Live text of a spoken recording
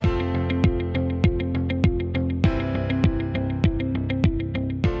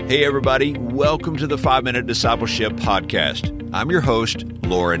Hey everybody, welcome to the 5-Minute Discipleship Podcast. I'm your host,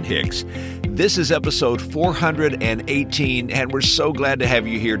 Lauren Hicks. This is episode 418, and we're so glad to have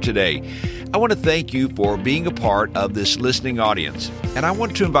you here today. I want to thank you for being a part of this listening audience, and I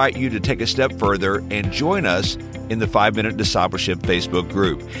want to invite you to take a step further and join us in the 5-Minute Discipleship Facebook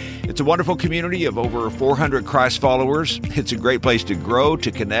group. It's a wonderful community of over 400 Christ followers. It's a great place to grow,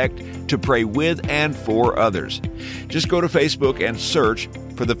 to connect, to pray with and for others. Just go to Facebook and search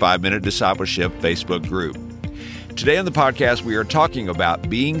for the 5-Minute Discipleship Facebook group. Today on the podcast, we are talking about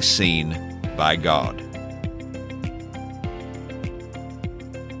being seen by God.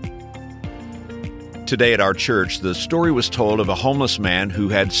 Today at our church, the story was told of a homeless man who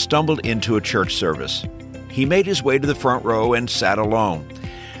had stumbled into a church service. He made his way to the front row and sat alone.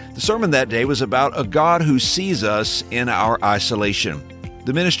 The sermon that day was about a God who sees us in our isolation.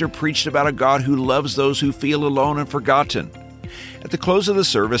 The minister preached about a God who loves those who feel alone and forgotten. At the close of the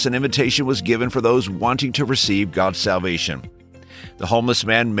service, an invitation was given for those wanting to receive God's salvation. The homeless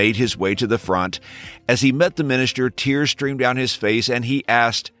man made his way to the front. As he met the minister, tears streamed down his face, and he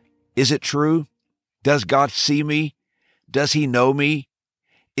asked, "Is it true? Does God see me? Does he know me?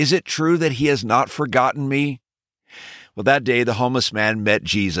 Is it true that he has not forgotten me?" Well, that day the homeless man met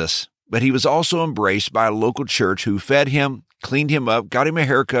Jesus, but he was also embraced by a local church who fed him, cleaned him up, got him a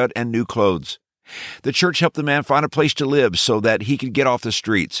haircut and new clothes. The church helped the man find a place to live so that he could get off the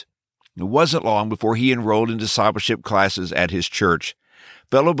streets. It wasn't long before he enrolled in discipleship classes at his church.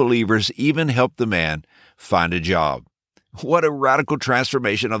 Fellow believers even helped the man find a job. What a radical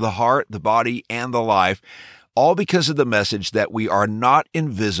transformation of the heart, the body, and the life, all because of the message that we are not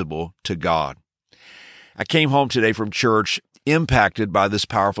invisible to God. I came home today from church impacted by this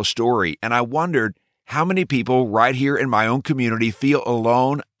powerful story, and I wondered how many people right here in my own community feel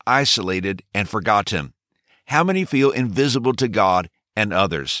alone, isolated, and forgotten. How many feel invisible to God and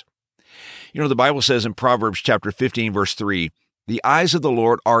others? You know, the Bible says in Proverbs chapter 15, verse 3, "The eyes of the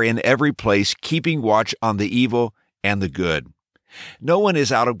Lord are in every place, keeping watch on the evil and the good." No one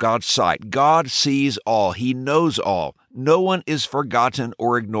is out of God's sight. God sees all. He knows all. No one is forgotten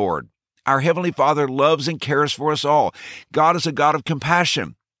or ignored. Our Heavenly Father loves and cares for us all. God is a God of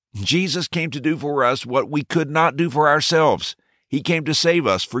compassion. Jesus came to do for us what we could not do for ourselves. He came to save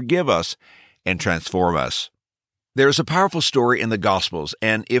us, forgive us, and transform us. There's a powerful story in the Gospels,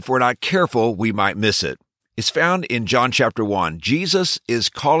 and if we're not careful, we might miss it. It's found in John chapter 1. Jesus is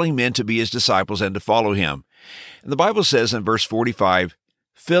calling men to be his disciples and to follow him. And the Bible says in verse 45,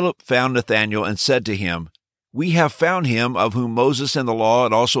 "Philip found Nathanael and said to him, 'We have found him of whom Moses in the law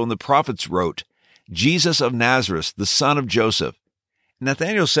and also in the prophets wrote, Jesus of Nazareth, the son of Joseph.'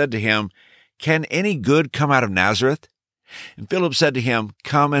 Nathanael said to him, 'Can any good come out of Nazareth?' And Philip said to him,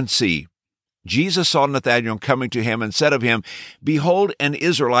 'Come and see.' Jesus saw Nathanael coming to him and said of him, 'Behold, an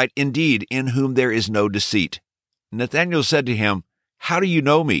Israelite indeed, in whom there is no deceit.' Nathanael said to him, 'How do you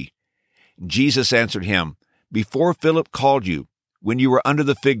know me?' Jesus answered him, 'Before Philip called you, when you were under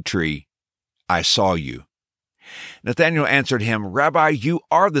the fig tree, I saw you.' Nathanael answered him, 'Rabbi, you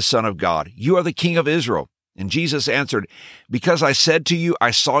are the Son of God. You are the King of Israel.' And Jesus answered, 'Because I said to you,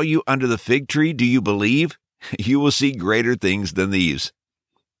 I saw you under the fig tree, do you believe? You will see greater things than these.'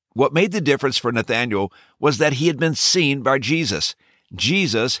 What made the difference for Nathanael was that he had been seen by Jesus.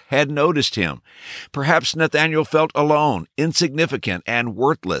 Jesus had noticed him. Perhaps Nathanael felt alone, insignificant, and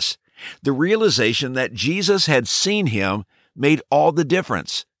worthless. The realization that Jesus had seen him made all the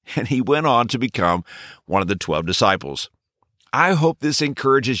difference, and he went on to become one of the 12 disciples. I hope this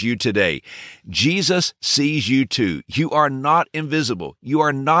encourages you today. Jesus sees you too. You are not invisible. You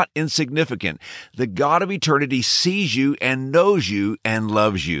are not insignificant. The God of eternity sees you and knows you and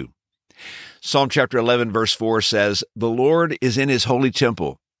loves you. Psalm chapter 11, verse 4 says, "The Lord is in his holy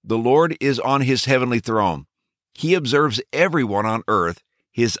temple. The Lord is on his heavenly throne. He observes everyone on earth.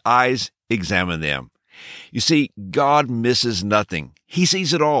 His eyes examine them." You see, God misses nothing. He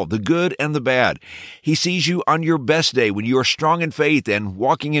sees it all, the good and the bad. He sees you on your best day when you are strong in faith and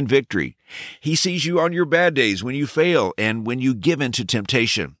walking in victory. He sees you on your bad days when you fail and when you give in to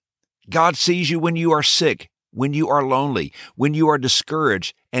temptation. God sees you when you are sick, when you are lonely, when you are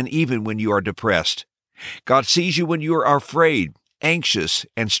discouraged, and even when you are depressed. God sees you when you are afraid, anxious,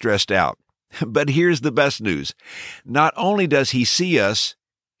 and stressed out. But here's the best news. Not only does he see us,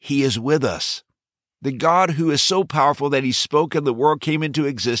 he is with us. The God who is so powerful that he spoke and the world came into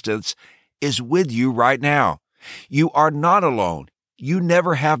existence is with you right now. You are not alone. You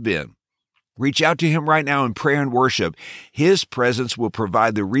never have been. Reach out to him right now in prayer and worship. His presence will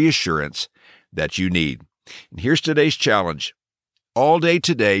provide the reassurance that you need. And here's today's challenge. All day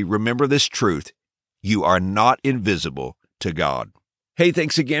today, remember this truth. You are not invisible to God. Hey,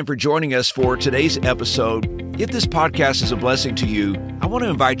 thanks again for joining us for today's episode. If this podcast is a blessing to you, I want to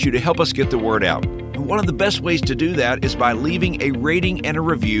invite you to help us get the word out. And one of the best ways to do that is by leaving a rating and a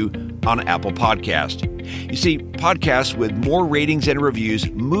review on Apple Podcast. You see, podcasts with more ratings and reviews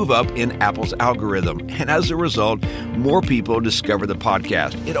move up in Apple's algorithm, and as a result, more people discover the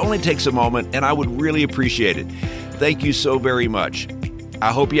podcast. It only takes a moment, and I would really appreciate it. Thank you so very much.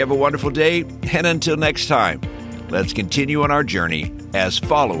 I hope you have a wonderful day, and until next time, let's continue on our journey as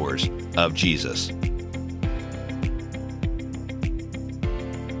followers of Jesus.